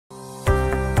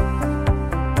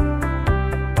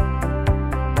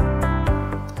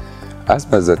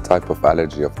Asthma is a type of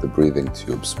allergy of the breathing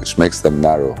tubes, which makes them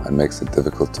narrow and makes it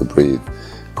difficult to breathe.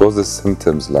 Causes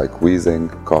symptoms like wheezing,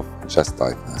 cough, and chest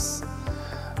tightness.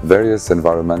 Various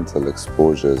environmental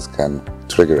exposures can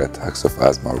trigger attacks of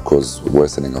asthma or cause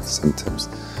worsening of symptoms.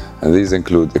 And these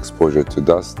include exposure to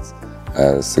dust,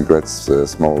 cigarettes,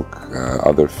 smoke,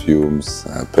 other fumes,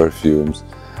 perfumes,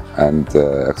 and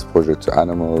exposure to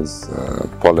animals,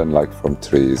 pollen like from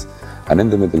trees. And in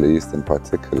the Middle East in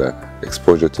particular,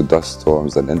 exposure to dust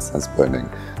storms and incense burning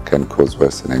can cause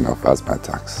worsening of asthma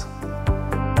attacks.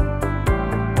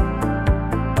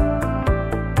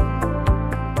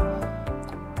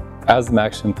 Asthma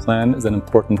Action Plan is an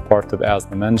important part of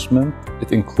asthma management.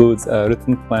 It includes a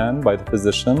written plan by the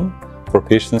physician for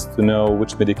patients to know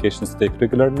which medications to take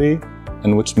regularly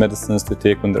and which medicines to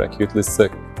take when they're acutely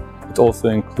sick. It also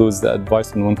includes the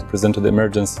advice on when to present to the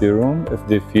emergency room if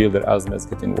they feel their asthma is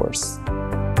getting worse.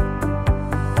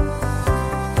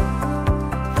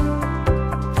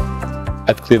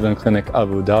 At Cleveland Clinic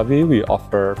Abu Dhabi, we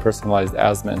offer personalized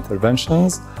asthma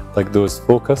interventions like those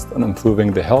focused on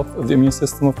improving the health of the immune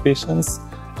system of patients,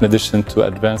 in addition to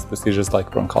advanced procedures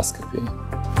like bronchoscopy.